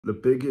The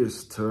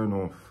biggest turn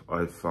off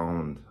I've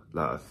found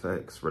that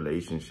affects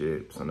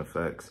relationships and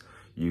affects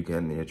you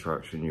getting the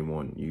attraction you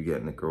want, you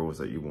getting the girls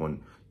that you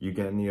want, you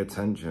getting the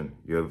attention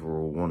you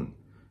overall want,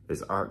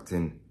 is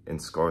acting in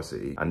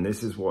scarcity. And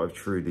this is what I've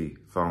truly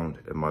found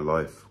in my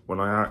life. When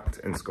I act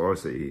in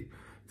scarcity,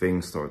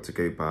 things start to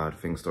go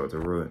bad, things start to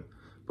ruin.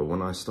 But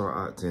when I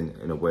start acting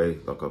in a way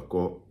like I've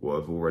got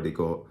what I've already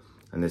got,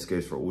 and this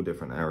goes for all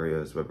different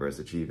areas, whether it's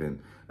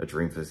achieving a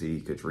dream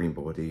physique, a dream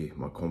body,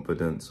 my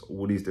confidence,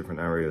 all these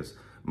different areas,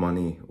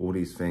 money, all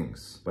these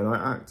things. When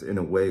I act in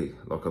a way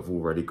like I've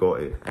already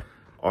got it,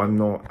 I'm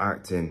not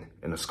acting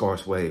in a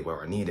scarce way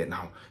where I need it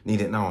now, I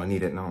need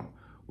it now,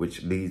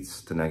 which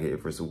leads to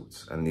negative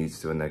results and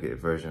leads to a negative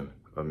version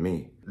of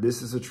me.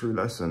 This is a true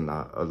lesson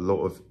that a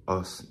lot of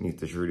us need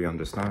to truly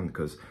understand,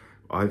 because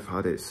I've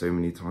had it so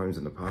many times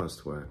in the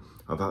past where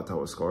I've acted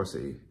out of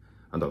scarcity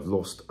and I've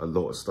lost a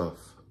lot of stuff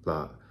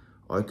that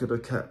I could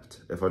have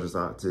kept if I just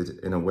acted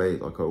in a way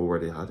like I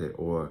already had it,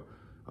 or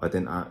I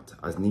didn't act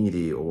as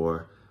needy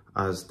or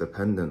as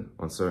dependent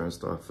on certain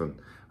stuff.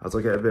 And as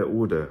I get a bit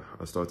older,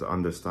 I start to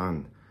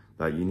understand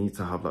that you need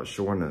to have that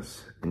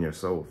sureness in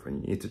yourself,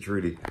 and you need to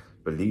truly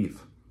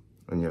believe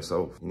in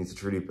yourself. You need to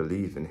truly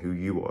believe in who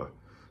you are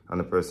and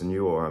the person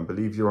you are, and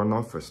believe you're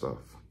enough for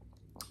stuff.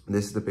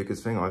 This is the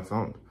biggest thing I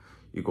found.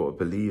 You got to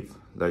believe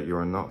that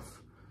you're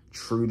enough.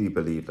 Truly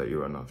believe that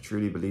you're enough.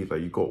 Truly believe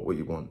that you got what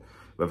you want.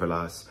 Whether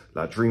that's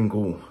that dream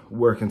goal,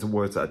 working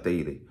towards that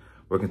daily,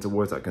 working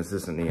towards that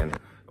consistently, and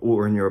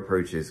altering your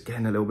approaches,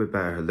 getting a little bit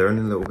better,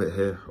 learning a little bit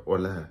here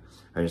or there,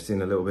 and you're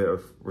seeing a little bit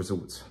of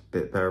results,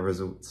 bit better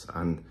results,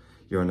 and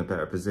you're in a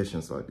better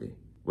position slightly.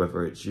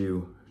 Whether it's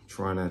you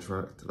trying to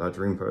attract that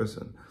dream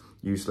person,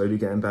 you slowly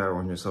getting better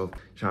on yourself,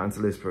 chatting to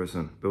this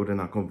person, building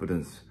that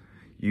confidence,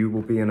 you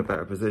will be in a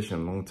better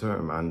position long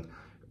term. And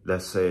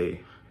let's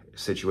say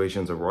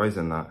situations arise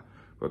in that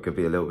where it could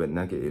be a little bit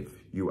negative,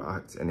 you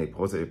act in a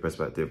positive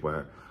perspective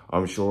where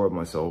I'm sure of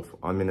myself,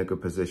 I'm in a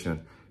good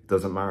position, it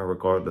doesn't matter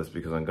regardless,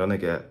 because I'm gonna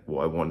get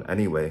what I want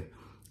anyway.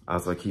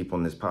 As I keep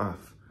on this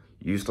path,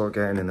 you start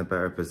getting in a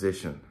better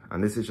position.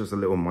 And this is just a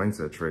little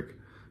mindset trick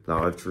that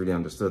I've truly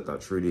understood,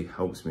 that truly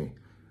helps me.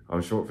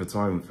 I'm short for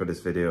time for this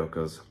video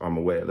because I'm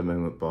away at the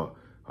moment, but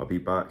I'll be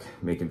back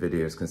making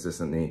videos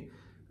consistently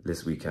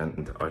this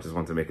weekend. I just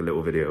want to make a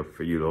little video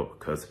for you lot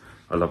because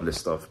I love this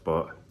stuff.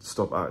 But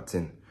stop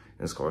acting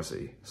in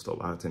scarcity. Stop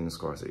acting in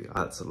scarcity.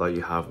 Act like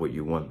you have what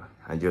you want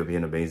and you'll be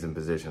in an amazing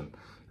position,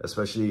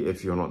 especially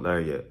if you're not there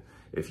yet.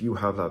 If you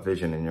have that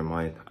vision in your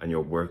mind and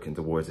you're working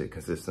towards it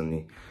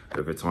consistently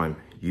over time,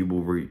 you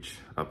will reach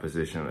that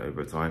position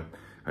over time.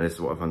 And this is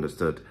what I've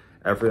understood.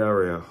 Every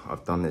area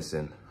I've done this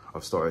in,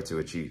 I've started to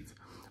achieve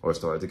or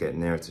started to get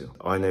near to.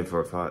 I know for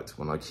a fact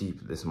when I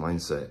keep this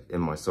mindset in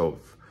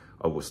myself,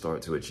 I will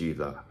start to achieve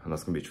that. And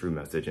that's gonna be a true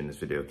message in this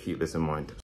video. Keep this in mind.